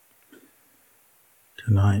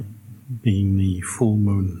Tonight being the full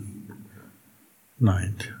moon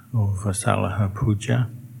night of Asalaha Puja,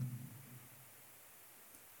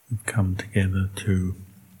 we've come together to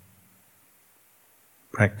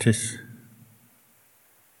practice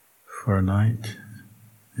for a night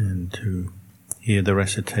and to hear the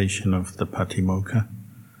recitation of the Patimokkha.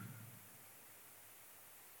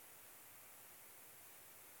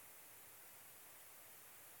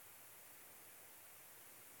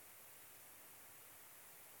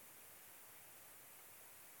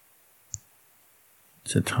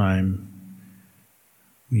 It's a time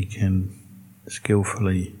we can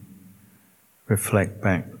skillfully reflect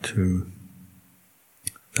back to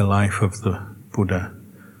the life of the Buddha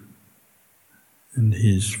and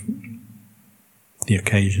the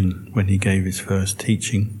occasion when he gave his first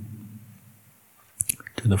teaching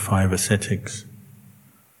to the 5 ascetics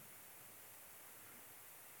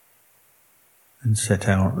and set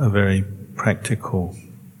out a very practical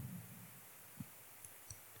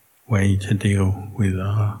way to deal with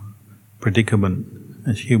our predicament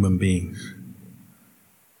as human beings.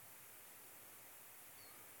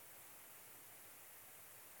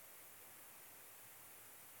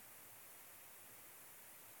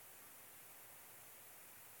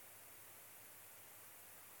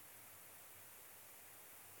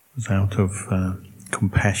 It was out of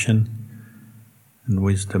compassion and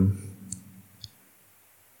wisdom.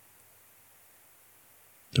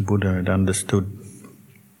 The Buddha had understood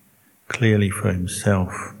clearly for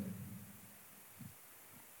himself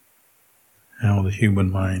how the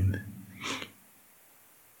human mind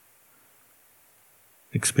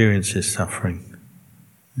experiences suffering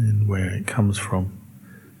and where it comes from,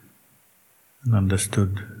 and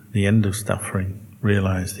understood the end of suffering,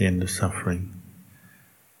 realized the end of suffering,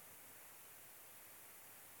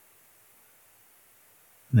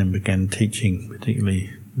 and then began teaching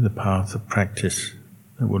particularly the path of practice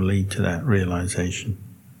that will lead to that realization.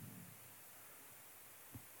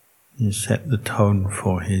 He set the tone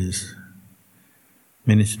for his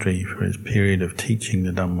ministry, for his period of teaching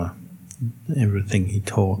the Dhamma. Everything he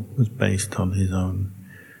taught was based on his own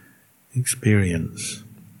experience.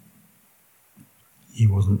 He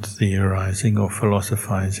wasn't theorizing or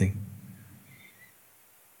philosophizing.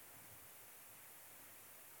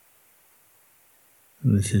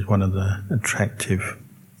 And this is one of the attractive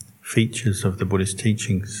features of the Buddhist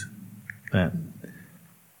teachings, that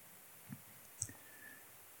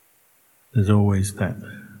there's always that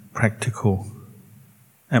practical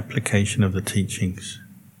application of the teachings,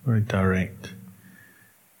 very direct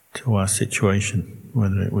to our situation,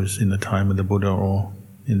 whether it was in the time of the Buddha or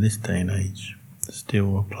in this day and age, it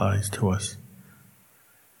still applies to us.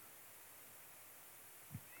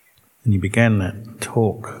 And he began that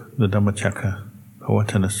talk, the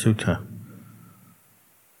Dhammacakkappavattana Sutta,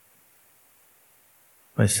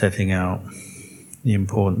 by setting out the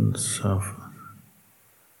importance of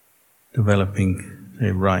developing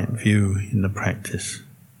a right view in the practice.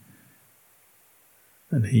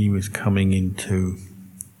 And he was coming into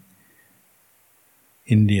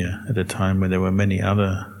India at a time where there were many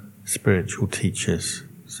other spiritual teachers,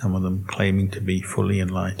 some of them claiming to be fully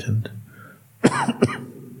enlightened.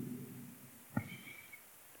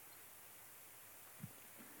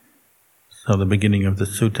 So the beginning of the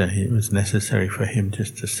sutta, it was necessary for him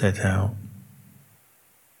just to set out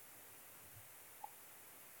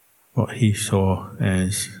what he saw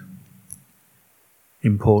as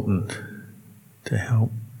important to help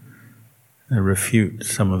refute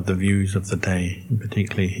some of the views of the day, and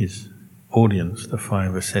particularly his audience, the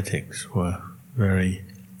 5 ascetics, were very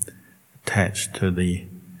attached to the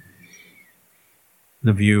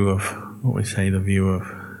view of, what we say, the view of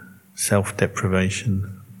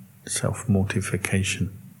self-deprivation, self-mortification,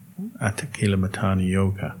 Atthakila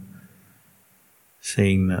yoga,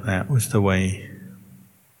 seeing that that was the way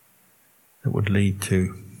that would lead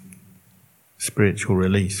to spiritual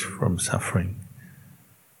release from suffering,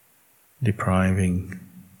 depriving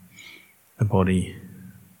the body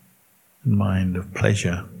and mind of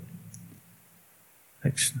pleasure,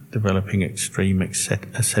 developing extreme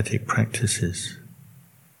ascetic practices.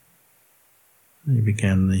 He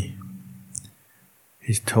began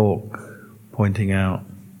his talk pointing out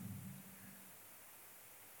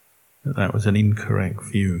that that was an incorrect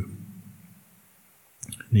view.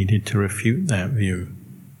 Needed to refute that view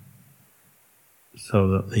so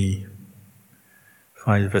that the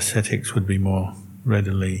 5 ascetics would be more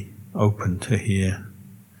readily open to hear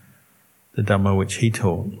the Dhamma which he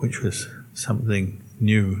taught, which was something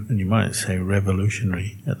new and you might say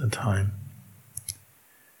revolutionary at the time.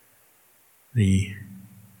 The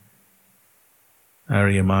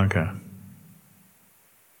Arya Magga,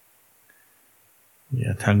 the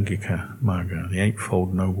Atangika Marga, the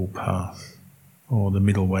Eightfold Noble Path, or the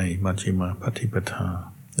middle way, Majjhima Patipata,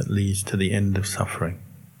 that leads to the end of suffering.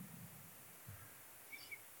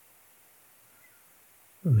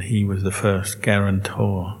 And he was the first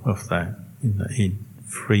guarantor of that, in that he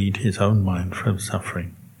freed his own mind from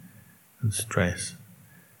suffering and stress.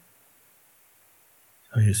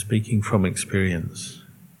 So he was speaking from experience,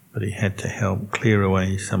 but he had to help clear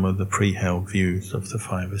away some of the pre-held views of the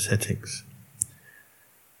five ascetics.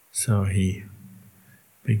 So he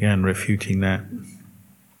began refuting that.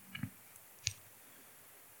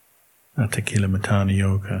 Atakilamatana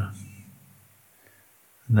Yoga.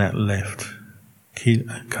 And that left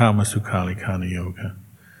Karma Sukhalikana Yoga.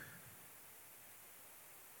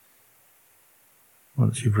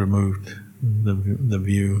 Once you've removed the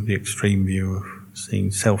view, the extreme view of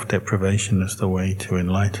seeing self-deprivation as the way to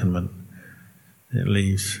enlightenment, it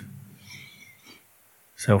leaves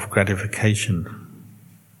self-gratification,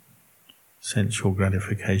 sensual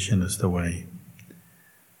gratification as the way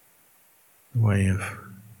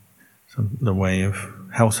of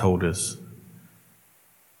householders.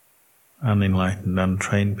 Unenlightened,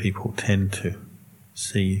 untrained people tend to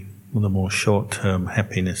see the more short-term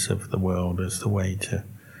happiness of the world as the way to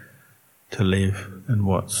live, and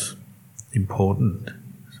what's important.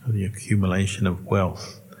 So the accumulation of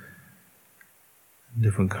wealth,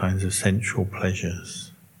 different kinds of sensual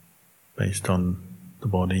pleasures based on the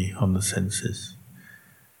body, on the senses,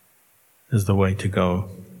 is the way to go.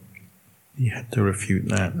 You have to refute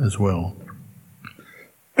that as well.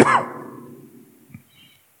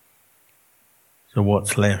 So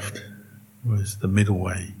what's left was the middle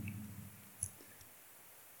way.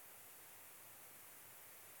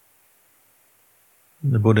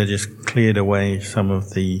 The Buddha just cleared away some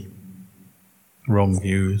of the wrong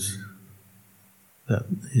views that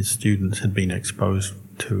his students had been exposed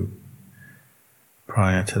to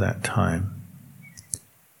prior to that time.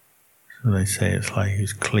 So they say it's like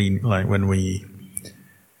he's clean, like when we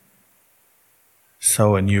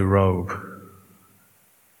sew a new robe.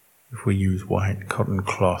 If we use white cotton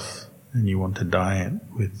cloth and you want to dye it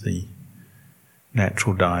with the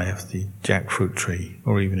natural dye of the jackfruit tree,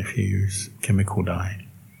 or even if you use chemical dye,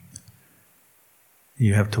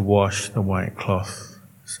 you have to wash the white cloth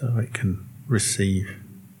so it can receive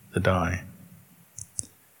the dye.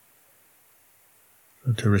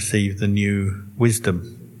 So to receive the new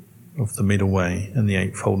wisdom of the middle way and the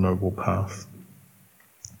Eightfold Noble Path,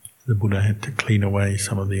 the Buddha had to clean away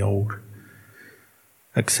some of the old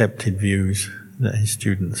accepted views that his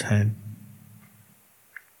students had.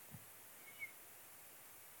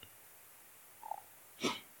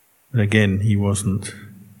 But again, he wasn't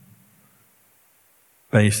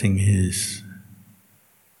basing his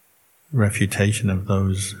refutation of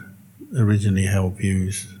those originally held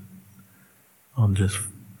views on just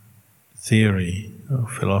theory or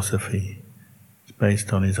philosophy. It's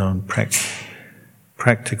based on his own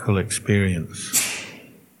practical experience.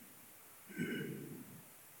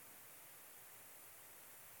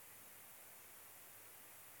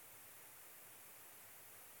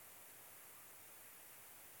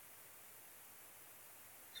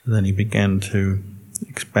 So then he began to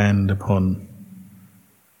expand upon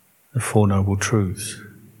the Four Noble Truths.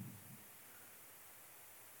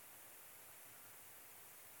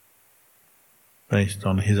 Based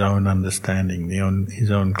on his own understanding, his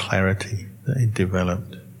own clarity that he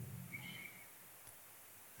developed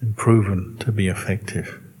and proven to be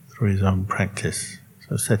effective through his own practice.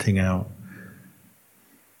 So setting out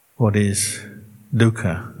what is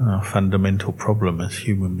dukkha, our fundamental problem as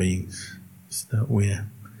human beings, is that we're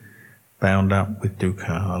bound up with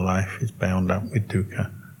dukkha, our life is bound up with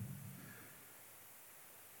dukkha.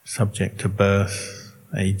 Subject to birth,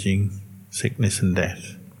 aging, sickness and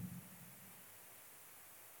death.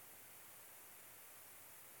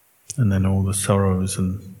 And then all the sorrows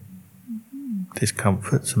and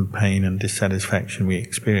discomforts and pain and dissatisfaction we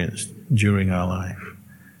experience during our life.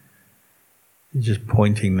 It's just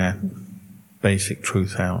pointing that basic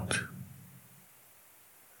truth out,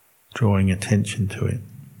 drawing attention to it.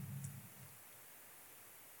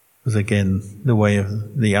 Because again, the way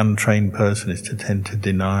of the untrained person is to tend to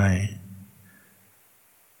deny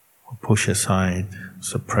or push aside,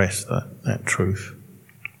 suppress that truth.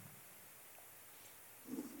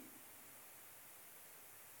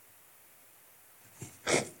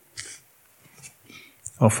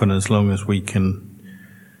 Often, as long as we can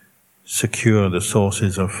secure the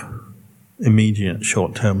sources of immediate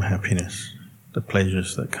short-term happiness, the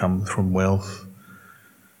pleasures that come from wealth,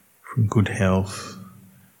 from good health,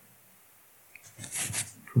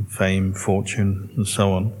 from fame, fortune, and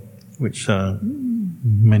so on, which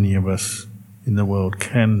many of us in the world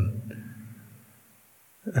can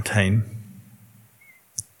attain,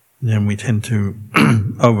 then we tend to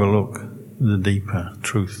overlook the deeper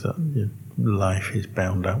truth that life is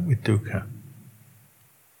bound up with dukkha.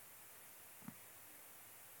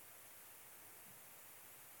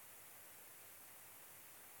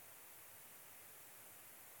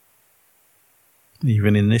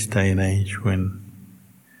 Even in this day and age, when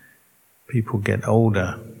people get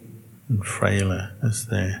older and frailer as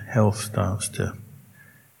their health starts to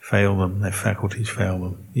fail them, their faculties fail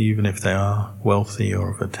them, even if they are wealthy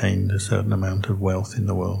or have attained a certain amount of wealth in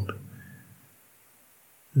the world,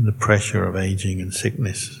 and the pressure of aging and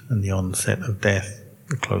sickness and the onset of death,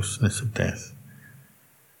 the closeness of death,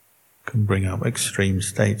 can bring up extreme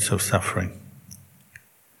states of suffering.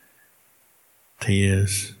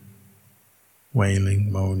 Tears, wailing,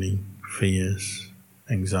 moaning, fears,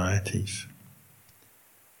 anxieties.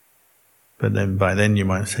 But then by then you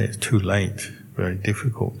might say it's too late, very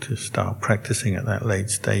difficult to start practicing at that late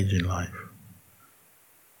stage in life.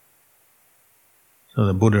 So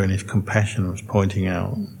the Buddha in his compassion was pointing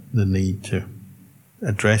out the need to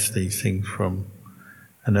address these things from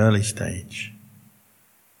an early stage.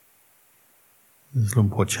 As Luang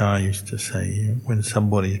Por Chah used to say, when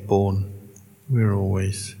somebody is born, we're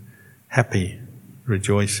always happy,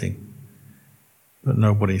 rejoicing, but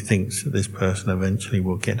nobody thinks that this person eventually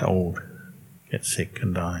will get old, get sick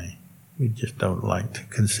and die. We just don't like to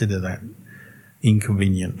consider that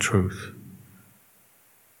inconvenient truth.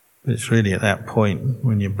 But it's really at that point,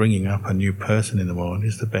 when you're bringing up a new person in the world,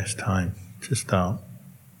 is the best time to start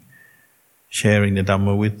sharing the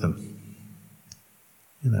Dhamma with them.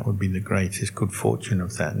 And that would be the greatest good fortune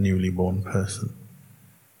of that newly born person.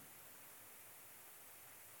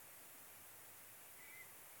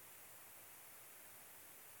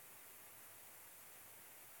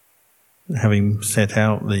 Having set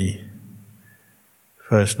out the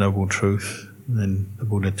first noble truth, then the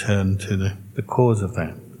Buddha turned to the cause of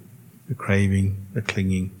that, the craving, the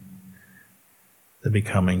clinging, the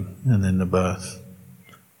becoming, and then the birth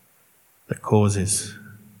that causes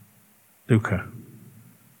dukkha.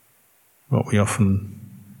 What we often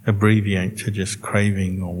abbreviate to just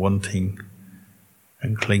craving or wanting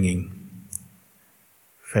and clinging,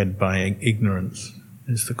 fed by ignorance,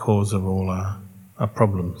 is the cause of all our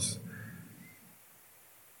problems.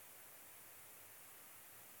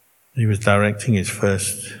 He was directing his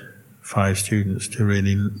first 5 students to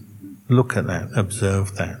really look at that,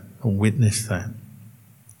 observe that, and witness that.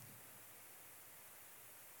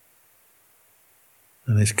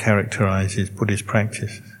 And this characterizes Buddhist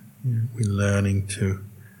practice. We're learning to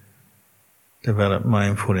develop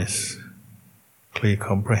mindfulness, clear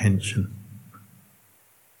comprehension,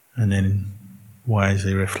 and then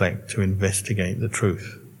wisely reflect to investigate the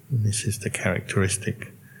truth. And this is the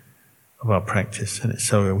characteristic of our practice, and it's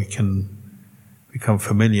so that we can become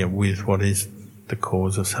familiar with what is the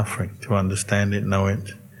cause of suffering, to understand it, know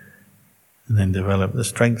it, and then develop the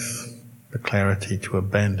strength, the clarity to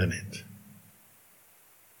abandon it.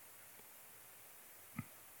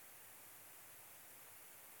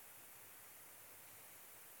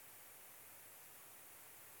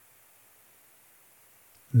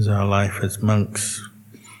 As our life as monks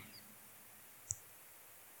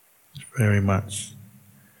is very much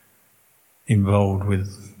involved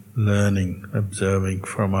with learning, observing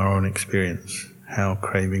from our own experience how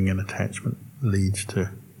craving and attachment leads to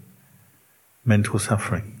mental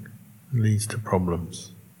suffering, leads to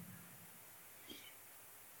problems.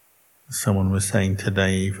 Someone was saying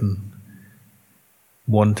today, even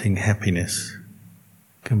wanting happiness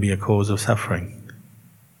can be a cause of suffering.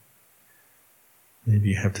 If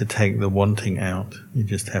you have to take the wanting out, you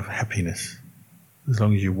just have happiness. As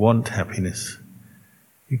long as you want happiness,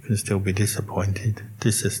 you can still be disappointed,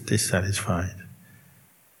 dissatisfied.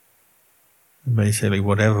 And basically,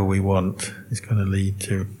 whatever we want is going to lead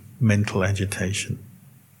to mental agitation.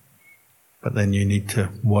 But then you need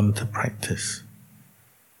to want to practice.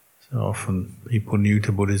 So often people new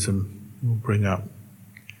to Buddhism will bring up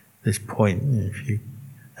this point: if you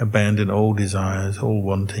abandon all desires, all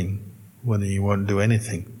wanting, well, then you won't do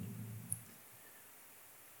anything.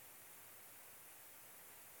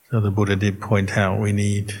 So the Buddha did point out we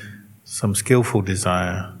need some skillful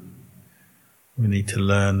desire. We need to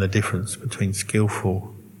learn the difference between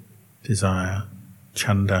skillful desire,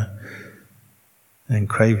 chanda, and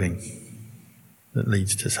craving that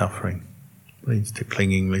leads to suffering, leads to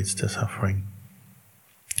clinging, leads to suffering.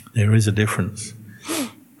 There is a difference.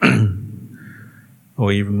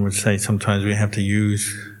 Or even would say sometimes we have to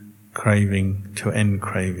use craving to end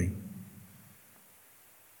craving.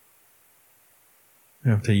 We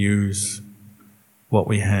have to use what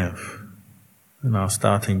we have And our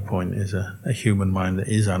starting point is a human mind that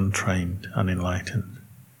is untrained, unenlightened.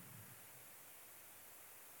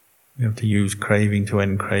 We have to use craving to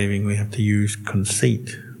end craving. We have to use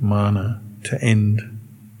conceit, mana, to end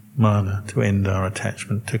our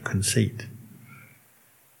attachment to conceit.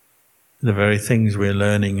 The very things we're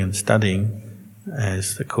learning and studying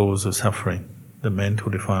as the cause of suffering, the mental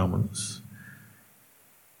defilements,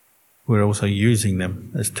 we're also using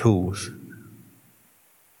them as tools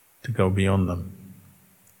to go beyond them.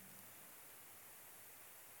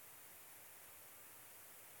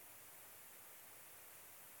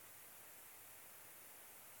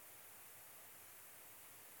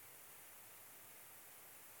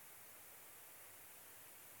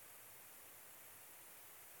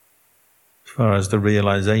 As far as the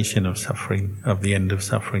realization of suffering, of the end of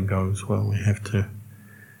suffering goes, well, we have to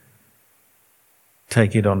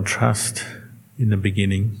take it on trust in the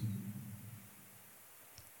beginning,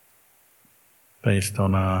 based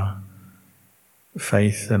on our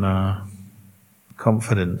faith and our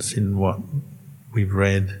confidence in what we've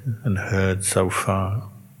read and heard so far,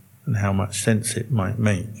 and how much sense it might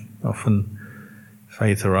make. Often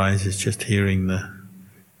faith arises just hearing the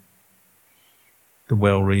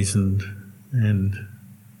well-reasoned and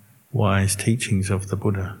wise teachings of the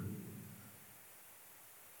Buddha.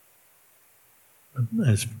 But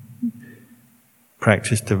as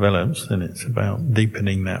practice develops, then it's about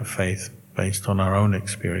deepening that faith based on our own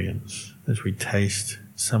experience, as we taste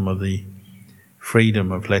some of the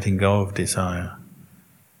freedom of letting go of desire,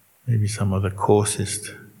 maybe some of the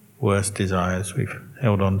coarsest, worst desires we've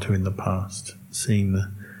held on to in the past, seeing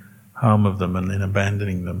the harm of them and then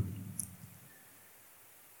abandoning them.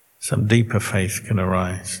 Some deeper faith can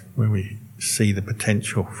arise where we see the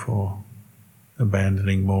potential for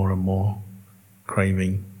abandoning more and more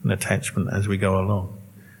craving and attachment as we go along.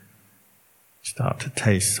 Start to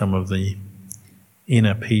taste some of the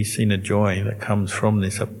inner peace, inner joy that comes from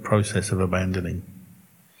this process of abandoning.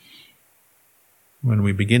 When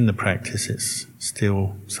we begin the practice, it's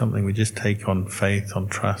still something we just take on faith, on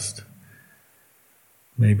trust.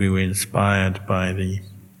 Maybe we're inspired by the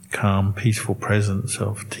calm, peaceful presence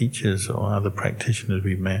of teachers or other practitioners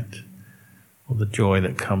we've met, or the joy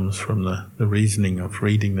that comes from the reasoning of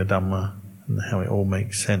reading the Dhamma and how it all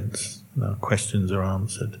makes sense and our questions are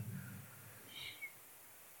answered.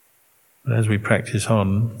 But as we practice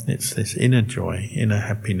on, it's this inner joy, inner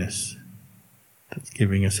happiness that's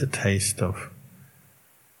giving us a taste of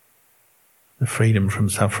the freedom from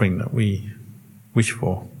suffering that we wish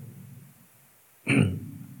for.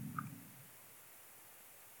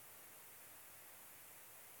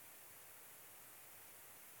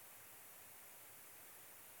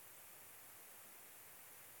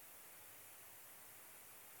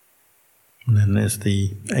 And then there's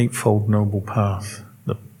the Eightfold Noble Path,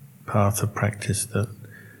 the path of practice that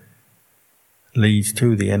leads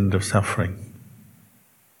to the end of suffering.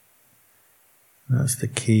 That's the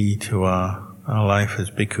key to our life as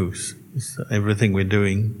bhikkhus. Is that everything we're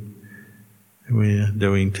doing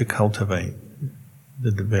to cultivate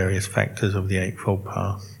the various factors of the Eightfold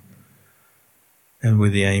Path, and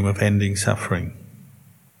with the aim of ending suffering.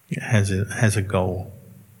 It has a goal.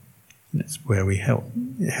 It's where we help.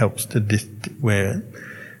 It helps to where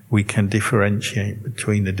we can differentiate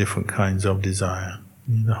between the different kinds of desire.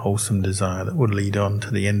 The wholesome desire that would lead on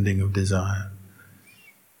to the ending of desire,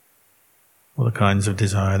 or the kinds of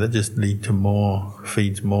desire that just lead to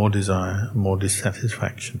feeds more desire, more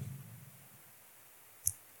dissatisfaction.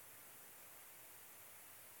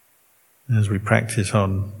 As we practice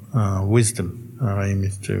on wisdom, our aim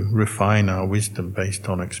is to refine our wisdom based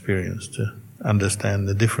on experience, to understand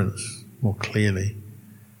the difference more clearly,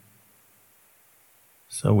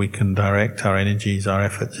 so we can direct our energies, our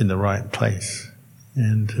efforts in the right place,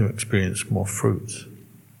 and to experience more fruits.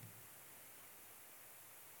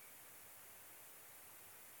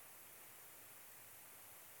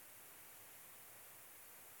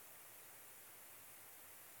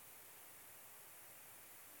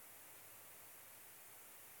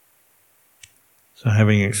 So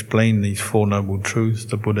having explained these Four Noble Truths,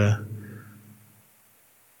 the Buddha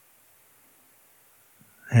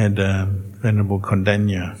had Venerable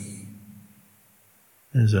Contemplating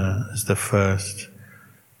as the first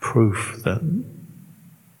proof that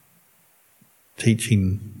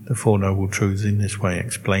teaching the Four Noble Truths in this way,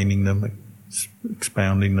 explaining them,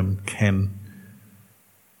 expounding them, can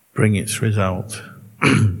bring its result.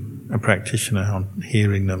 A practitioner, on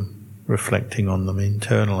hearing them, reflecting on them,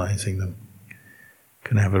 internalizing them,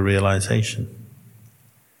 can have a realization.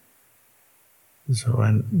 So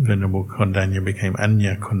Venerable Contemplating became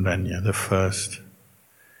Anya Contemplating, the first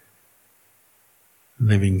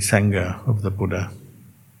living Sangha of the Buddha.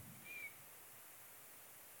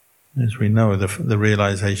 As we know, the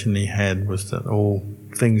realization he had was that all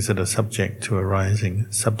things that are subject to arising,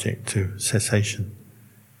 subject to cessation,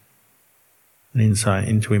 an insight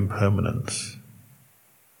into impermanence,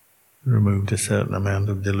 removed a certain amount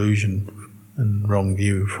of delusion and wrong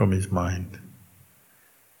view from his mind.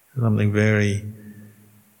 Something very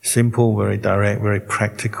simple, very direct, very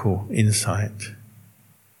practical insight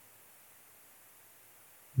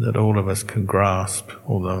that all of us can grasp,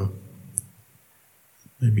 although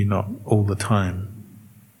maybe not all the time.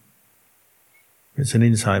 It's an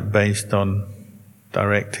insight based on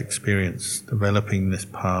direct experience, developing this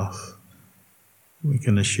path. We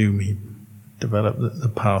can assume he developed the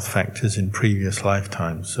path factors in previous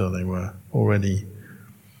lifetimes, so they were already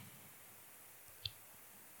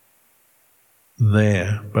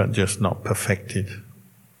there, but just not perfected.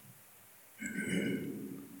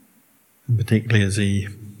 And particularly as he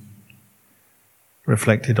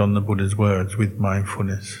reflected on the Buddha's words with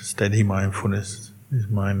mindfulness, steady mindfulness, his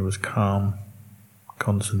mind was calm,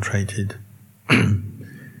 concentrated, and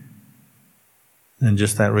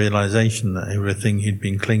just that realization that everything he'd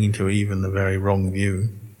been clinging to, even the very wrong view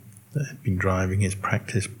that had been driving his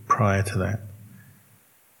practice prior to that,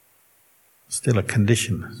 still a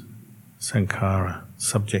condition, sankhara,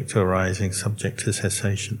 subject to arising, subject to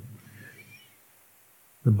cessation.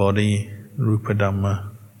 The body, rupa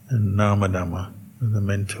Dhamma, and nama Dhamma, the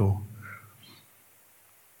mental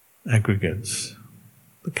aggregates,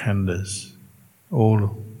 the khandhas,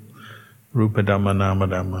 all rupa Dhamma, nama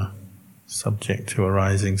Dhamma, subject to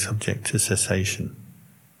arising, subject to cessation.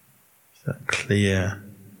 That clear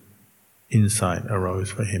insight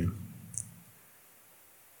arose for him.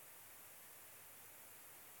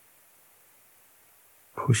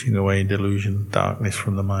 Pushing away delusion, darkness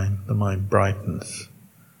from the mind brightens.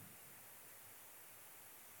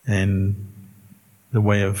 And the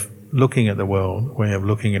way of looking at the world, the way of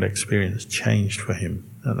looking at experience changed for him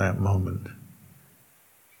at that moment.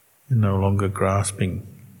 And no longer grasping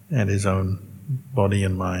at his own body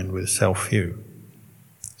and mind with self-view,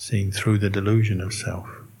 seeing through the delusion of self.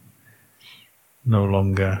 No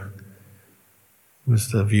longer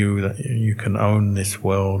was the view that you can own this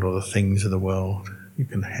world or the things of the world, you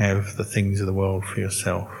can have the things of the world for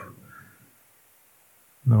yourself.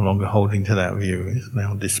 No longer holding to that view, is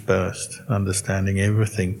now dispersed, understanding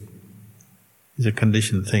everything is a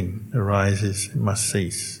conditioned thing, arises, it must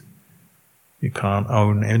cease. You can't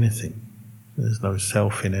own anything, there's no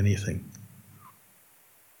self in anything.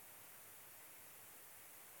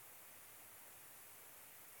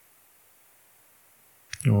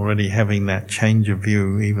 Already having that change of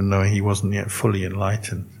view, even though he wasn't yet fully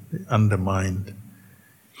enlightened, it undermined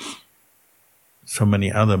so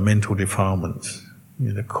many other mental defilements.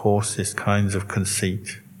 The coarsest kinds of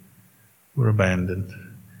conceit were abandoned.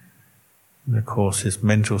 The coarsest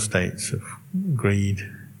mental states of greed,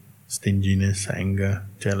 stinginess, anger,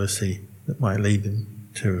 jealousy that might lead them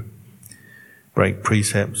to break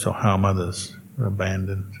precepts or harm others were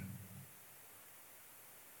abandoned.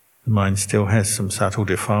 The mind still has some subtle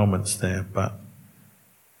defilements there, but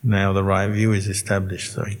now the right view is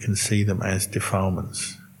established, so he can see them as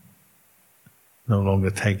defilements, no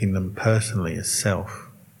longer taking them personally as self,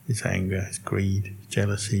 his anger, his greed, his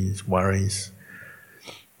jealousy, his worries,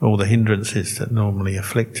 all the hindrances that normally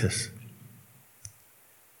afflict us.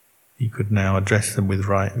 He could now address them with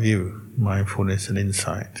right view, mindfulness and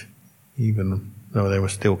insight, even though they were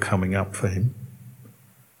still coming up for him.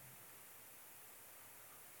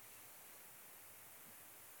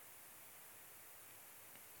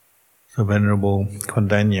 So Venerable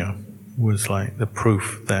Kalyano was like the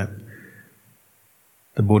proof that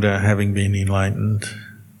the Buddha, having been enlightened,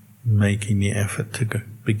 making the effort to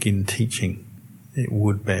begin teaching, it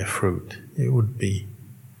would bear fruit, it would be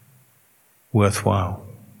worthwhile.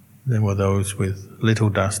 There were those with little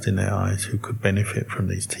dust in their eyes who could benefit from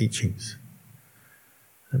these teachings.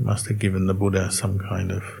 It must have given the Buddha some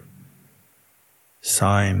kind of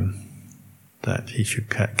sign that he should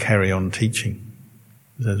carry on teaching.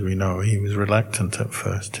 As we know, he was reluctant at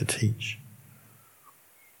first to teach.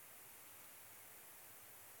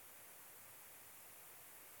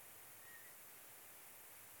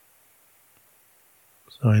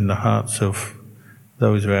 So in the hearts of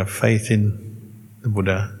those who have faith in the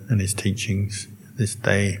Buddha and his teachings, this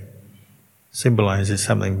day symbolizes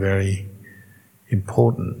something very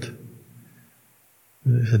important.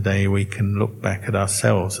 It's a day we can look back at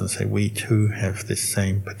ourselves and say we too have this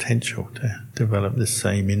same potential to develop this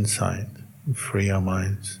same insight and free our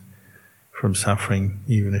minds from suffering,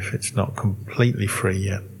 even if it's not completely free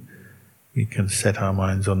yet, we can set our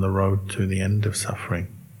minds on the road to the end of suffering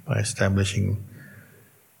by establishing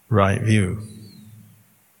right view.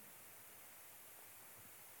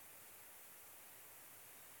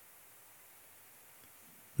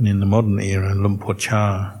 And in the modern era, Lumpur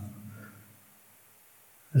Cha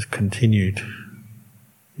has continued,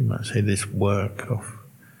 you might say, this work of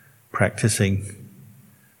practicing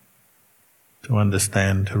to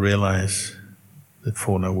understand, to realize the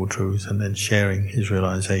Four Noble Truths, and then sharing his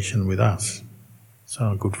realization with us. It's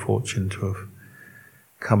our good fortune to have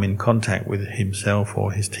come in contact with himself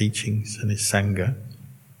or his teachings and his Sangha.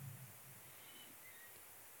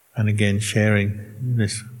 And again, sharing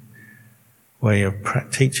this way of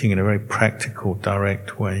teaching in a very practical,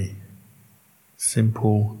 direct way.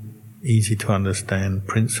 Simple, easy to understand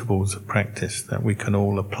principles of practice that we can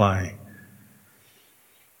all apply.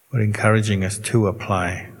 But encouraging us to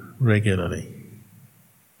apply regularly.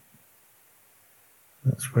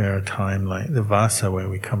 That's where a time like the Vasa, where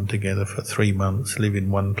we come together for 3 months, live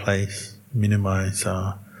in one place, minimize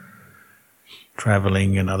our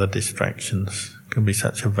travelling and other distractions, can be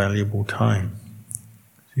such a valuable time.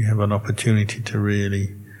 You have an opportunity to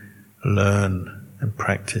really learn and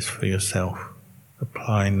practice for yourself,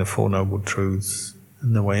 applying the Four Noble Truths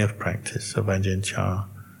and the way of practice of Ajahn Chah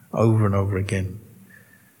over and over again.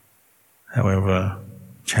 However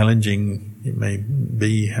challenging it may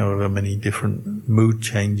be, however many different mood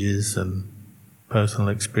changes and personal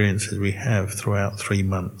experiences we have throughout 3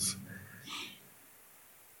 months.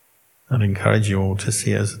 I'd encourage you all to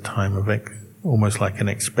see it as a time of almost like an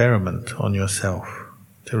experiment on yourself,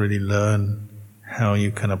 to really learn how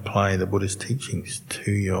you can apply the Buddhist teachings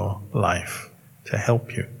to your life, to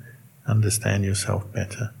help you understand yourself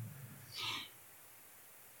better.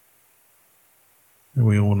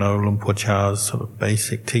 We all know Lumpur Cha's sort of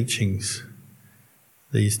basic teachings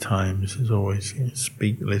these times is always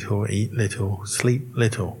speak little, eat little, sleep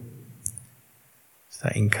little. It's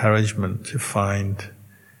that encouragement to find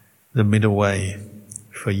the middle way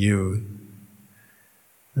for you.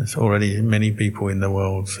 There's already many people in the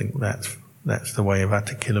world think that's the way of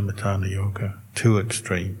Atthakkilamatthana yoga, too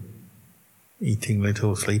extreme. Eating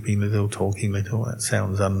little, sleeping little, talking little, that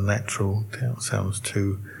sounds unnatural, that sounds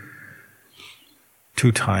too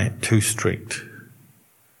tight, too strict.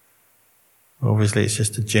 Obviously it's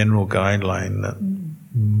just a general guideline that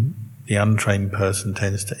the untrained person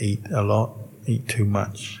tends to eat a lot, eat too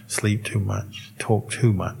much, sleep too much, talk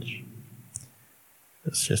too much.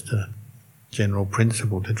 It's just a general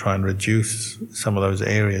principle to try and reduce some of those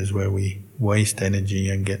areas where we waste energy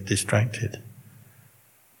and get distracted.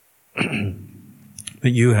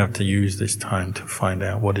 But you have to use this time to find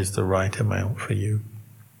out what is the right amount for you.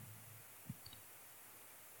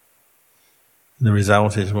 And the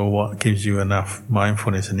result is, well, what gives you enough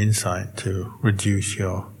mindfulness and insight to reduce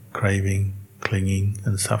your craving, clinging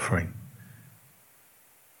and suffering.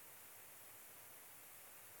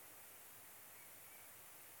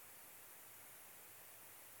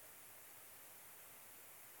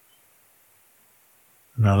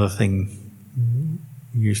 Another thing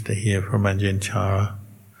you used to hear from Ajahn Chah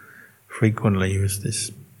frequently was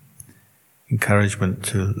this encouragement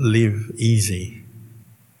to live easy,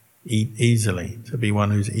 eat easily, to be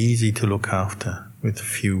one who's easy to look after with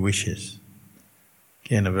few wishes.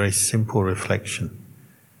 Again, a very simple reflection.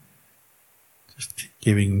 Just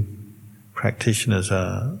giving practitioners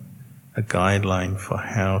a guideline for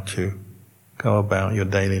how to go about your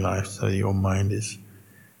daily life so that your mind is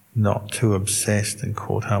not too obsessed and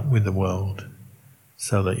caught up with the world,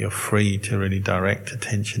 so that you're free to really direct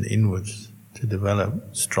attention inwards, to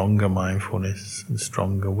develop stronger mindfulness and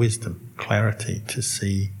stronger wisdom, clarity to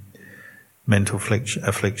see mental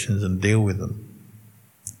afflictions and deal with them.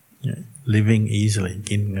 You know, living easily,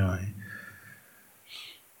 gin ngai.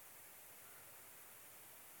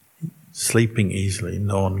 Sleeping easily,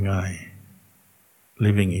 non ngai.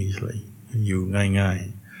 Living easily, yu ngai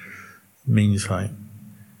ngai. Means like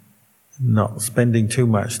not spending too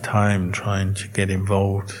much time trying to get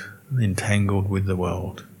involved, entangled with the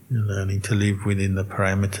world. You're learning to live within the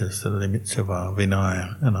parameters, the limits of our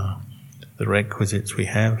vinaya and the requisites we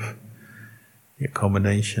have, the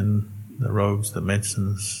accommodation, the robes, the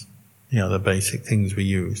medicines, the basic things we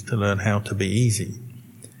use to learn how to be easy,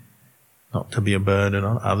 not to be a burden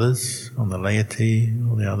on others, on the laity,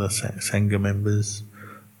 or the other Sangha members,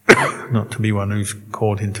 not to be one who's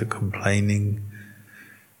caught into complaining,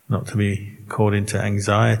 not to be caught into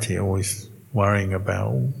anxiety, always worrying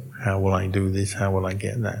about how will I do this, how will I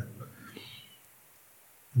get that.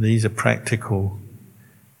 These are practical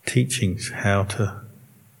teachings how to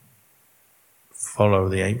follow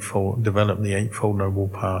the Eightfold, develop the Eightfold Noble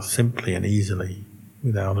Path simply and easily,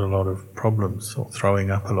 without a lot of problems or throwing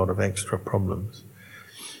up a lot of extra problems.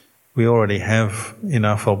 We already have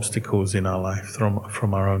enough obstacles in our life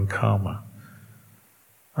from our own karma,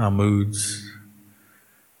 our moods,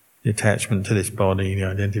 the attachment to this body, the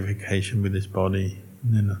identification with this body,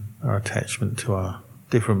 and then our attachment to our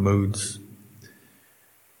different moods.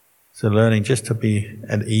 So learning just to be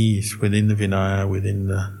at ease within the Vinaya, within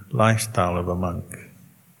the lifestyle of a monk,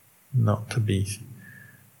 not to be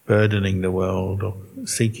burdening the world or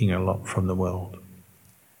seeking a lot from the world,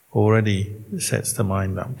 already sets the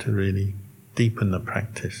mind up to really deepen the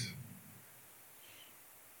practice.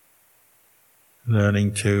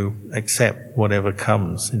 Learning to accept whatever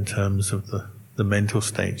comes in terms of the mental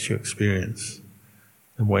states you experience,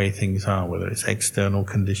 the way things are, whether it's external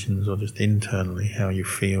conditions or just internally, how you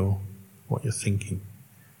feel, what you're thinking.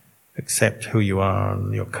 Accept who you are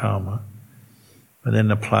and your karma, but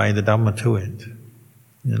then apply the Dhamma to it.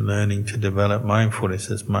 And learning to develop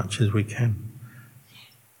mindfulness as much as we can,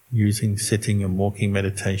 using sitting and walking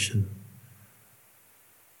meditation,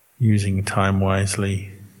 using time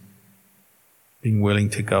wisely, being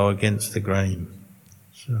willing to go against the grain.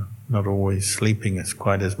 So not always sleeping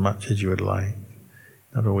quite as much as you would like,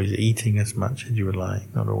 not always eating as much as you would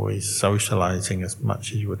like, not always socializing as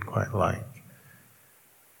much as you would quite like.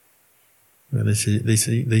 Well, these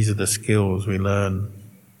are the skills we learn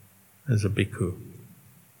as a bhikkhu.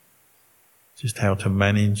 Just how to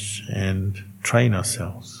manage and train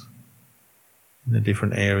ourselves in the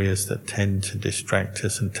different areas that tend to distract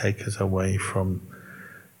us and take us away from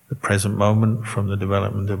the present moment, from the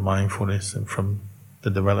development of mindfulness and from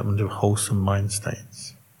the development of wholesome mind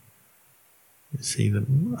states. You see, the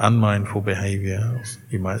unmindful behavior,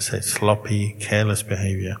 you might say sloppy, careless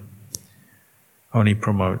behavior, only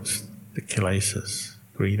promotes the kilesas,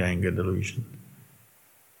 greed, anger, delusion.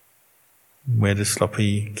 Where does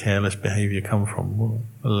sloppy, careless behavior come from? Well,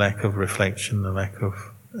 a lack of reflection, a lack of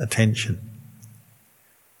attention.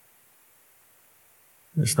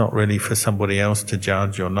 It's not really for somebody else to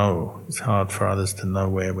judge or know. It's hard for others to know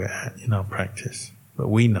where we're at in our practice. But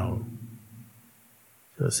we know.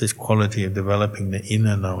 So it's this quality of developing the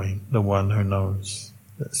inner knowing, the one who knows,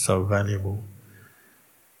 that's so valuable.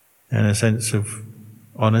 And a sense of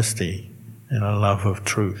honesty and a love of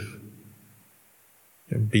truth.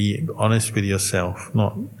 Be honest with yourself,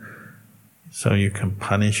 not so you can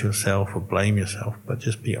punish yourself or blame yourself, but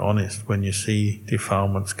just be honest when you see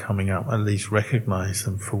defilements coming up. At least recognize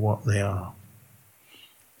them for what they are.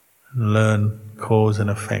 And learn cause and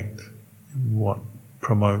effect, what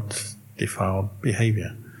promotes defiled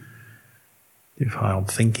behavior.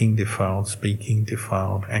 Defiled thinking, defiled speaking,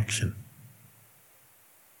 defiled action.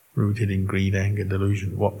 Rooted in greed, anger,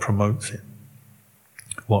 delusion. What promotes it?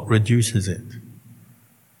 What reduces it?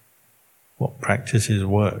 What practices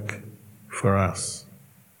work for us?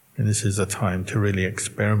 And this is a time to really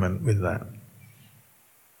experiment with that.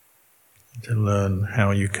 To learn how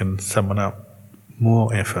you can summon up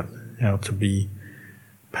more effort, how to be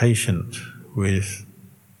patient with,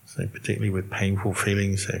 say, particularly with painful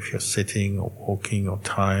feelings, say if you're sitting or walking or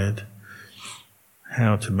tired,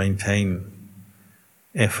 how to maintain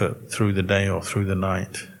effort through the day or through the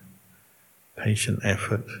night, patient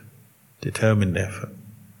effort, determined effort.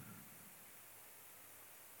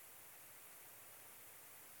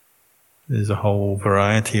 There's a whole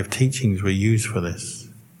variety of teachings we use for this,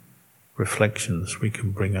 reflections we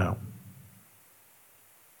can bring up.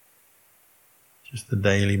 Just the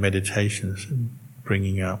daily meditations,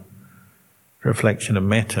 bringing up reflection of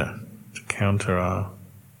metta to counter our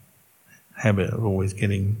habit of always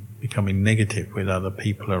becoming negative with other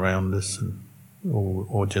people around us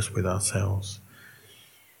or just with ourselves.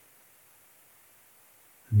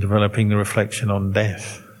 And developing the reflection on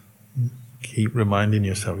death. Keep reminding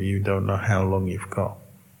yourself you don't know how long you've got.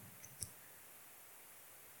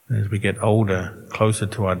 As we get older, closer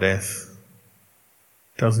to our death,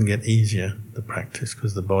 it doesn't get easier, the practice,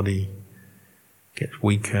 because the body gets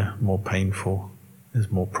weaker, more painful, there's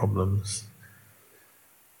more problems.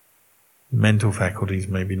 Mental faculties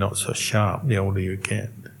may be not so sharp the older you get.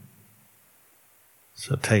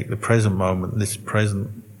 So take the present moment, this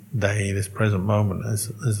present day, this present moment as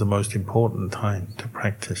the most important time to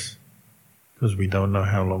practice, because we don't know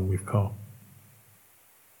how long we've got.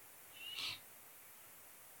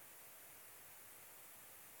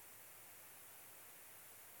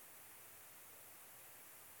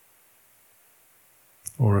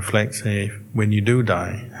 Or reflect, say, when you do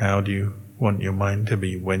die, how do you want your mind to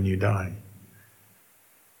be when you die?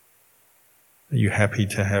 Are you happy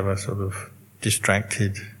to have a sort of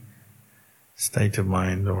distracted state of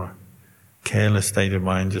mind or a careless state of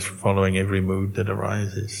mind, just following every mood that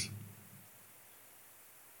arises?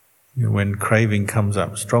 When craving comes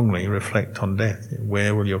up strongly, reflect on death.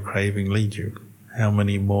 Where will your craving lead you? How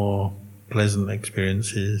many more pleasant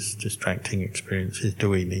experiences, distracting experiences do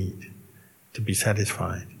we need to be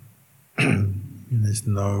satisfied? There's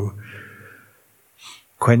no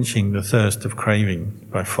quenching the thirst of craving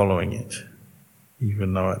by following it,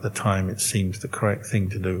 even though at the time it seems the correct thing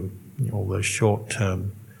to do. All those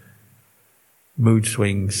short-term mood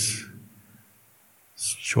swings,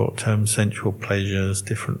 short-term sensual pleasures,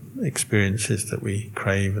 different experiences that we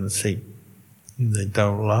crave and seek, they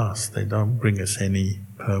don't last. They don't bring us any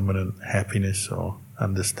permanent happiness or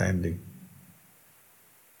understanding.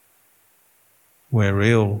 Where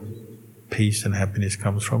real peace and happiness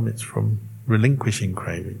comes from, it's from relinquishing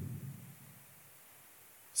craving,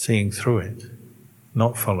 seeing through it,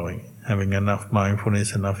 not following it, having enough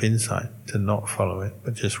mindfulness, enough insight to not follow it,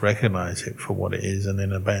 but just recognize it for what it is and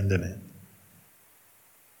then abandon it.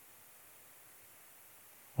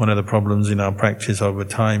 One of the problems in our practice over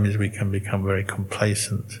time is we can become very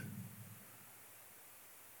complacent.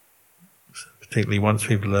 Particularly once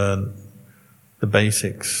we've learned the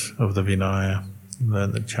basics of the Vinaya,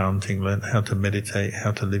 learned the chanting, learned how to meditate,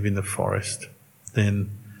 how to live in the forest, then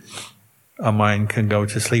our mind can go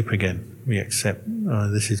to sleep again. We accept,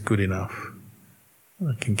 this is good enough.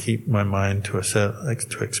 I can keep my mind to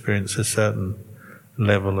experience a certain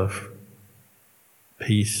level of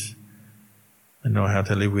peace. I know how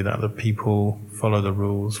to live with other people, follow the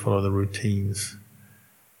rules, follow the routines.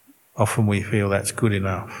 Often we feel that's good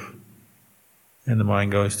enough, and the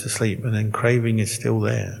mind goes to sleep, and then craving is still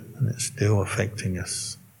there, and it's still affecting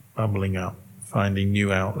us, bubbling up, finding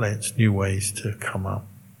new outlets, new ways to come up.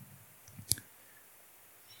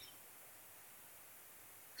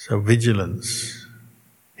 So vigilance,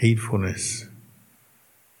 heedfulness,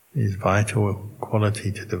 is vital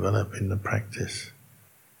quality to develop in the practice.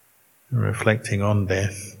 Reflecting on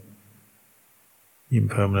death, the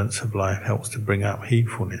impermanence of life, helps to bring up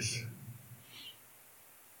heedfulness.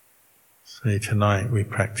 Say tonight we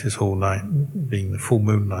practice all night, being the full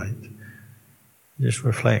moon night. Just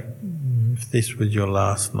reflect, if this was your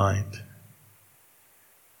last night,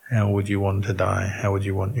 how would you want to die? How would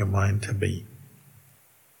you want your mind to be?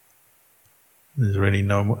 There's really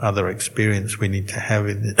no other experience we need to have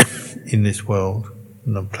in this world,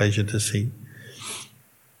 no pleasure to seek.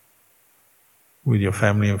 With your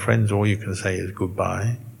family and friends, all you can say is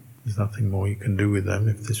goodbye. There's nothing more you can do with them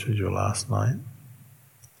if this was your last night.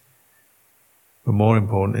 But more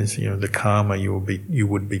important is, the karma you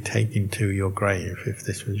would be taking to your grave if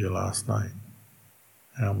this was your last night.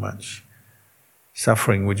 How much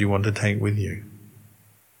suffering would you want to take with you?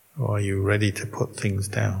 Or are you ready to put things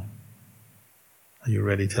down? Are you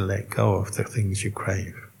ready to let go of the things you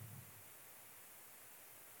crave?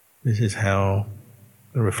 This is how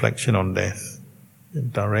the reflection on death,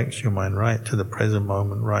 it directs your mind right to the present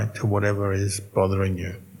moment, right to whatever is bothering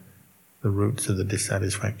you, the roots of the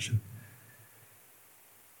dissatisfaction.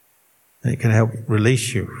 And it can help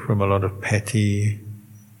release you from a lot of petty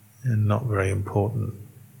and not very important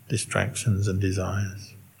distractions and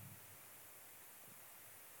desires.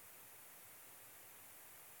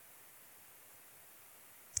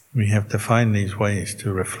 We have to find these ways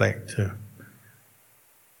to reflect, to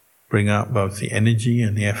bring up both the energy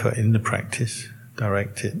and the effort in the practice,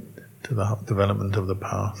 direct it to the development of the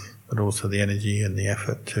path, but also the energy and the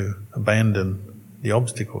effort to abandon the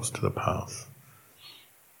obstacles to the path,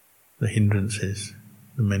 the hindrances,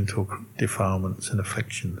 the mental defilements and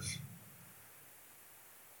afflictions.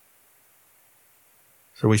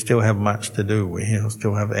 So we still have much to do, we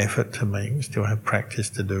still have effort to make, we still have practice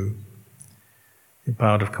to do. A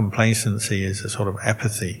part of complacency is a sort of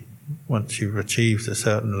apathy. Once you've achieved a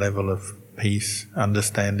certain level of peace,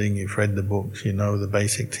 understanding, you've read the books, you know the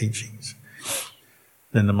basic teachings,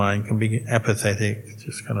 then the mind can be apathetic,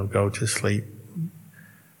 just kind of go to sleep,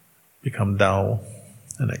 become dull,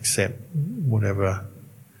 and accept whatever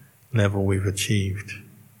level we've achieved.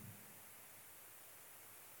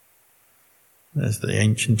 As the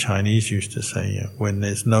ancient Chinese used to say, when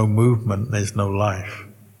there's no movement, there's no life.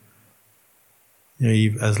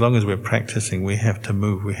 As long as we're practicing, we have to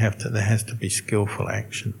move, there has to be skillful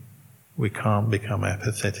action. We can't become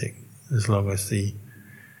apathetic as long as the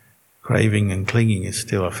craving and clinging is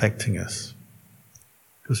still affecting us,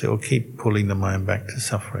 because it will keep pulling the mind back to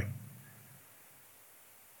suffering.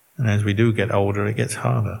 And as we do get older, it gets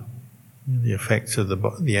harder. The effects of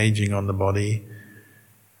the aging on the body,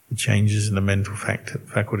 the changes in the mental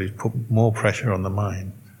faculties put more pressure on the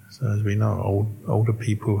mind. So as we know, older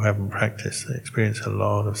people who haven't practiced, they experience a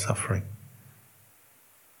lot of suffering.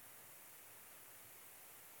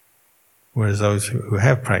 Whereas those who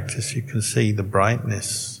have practiced, you can see the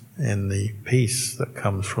brightness and the peace that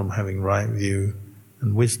comes from having right view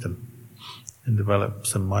and wisdom, and develop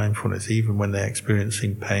some mindfulness even when they're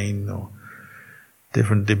experiencing pain or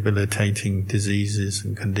different debilitating diseases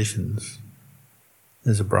and conditions.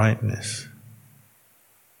 There's a brightness.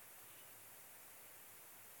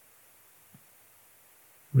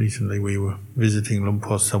 Recently we were visiting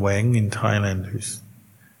Lumpur Sawang in Thailand, who's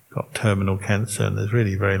got terminal cancer, and there's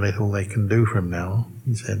really very little they can do for him now.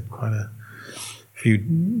 He's had quite a few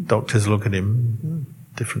doctors look at him,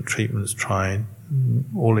 different treatments tried.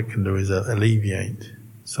 All it can do is alleviate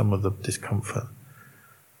some of the discomfort.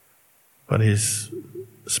 But his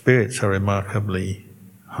spirits are remarkably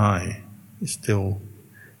high. He's still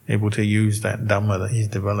able to use that Dhamma that he's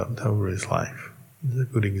developed over his life. It's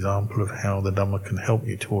a good example of how the Dhamma can help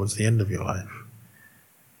you towards the end of your life.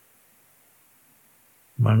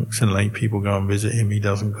 Monks and lay people go and visit him. He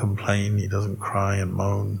doesn't complain, he doesn't cry and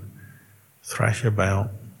moan, thrash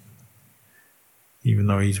about. Even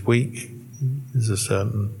though he's weak, there's a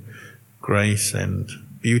certain grace and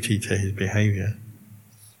beauty to his behavior.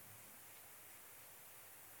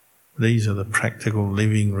 These are the practical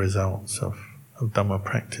living results of Dhamma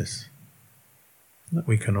practice that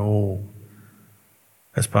we can all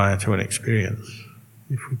aspire to an experience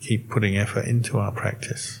if we keep putting effort into our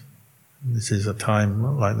practice. This is a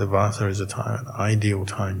time, like the Vasa is a time, an ideal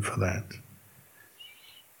time for that.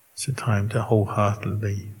 It's a time to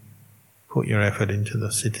wholeheartedly put your effort into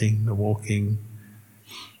the sitting, the walking,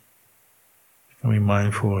 becoming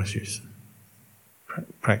mindful as you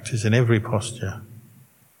practice in every posture,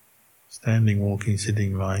 standing, walking,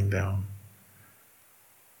 sitting, lying down,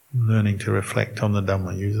 learning to reflect on the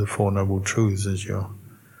Dhamma, use the Four Noble Truths as your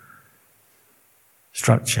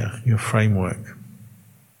structure, your framework.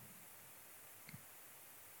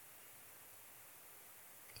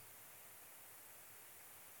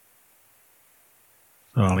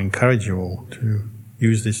 So I'll encourage you all to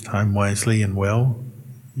use this time wisely and well,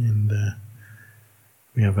 and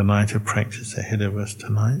we have a night of practice ahead of us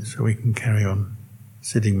tonight, so we can carry on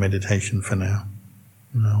sitting meditation for now.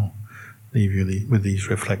 And I'll leave you with these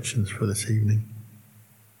reflections for this evening.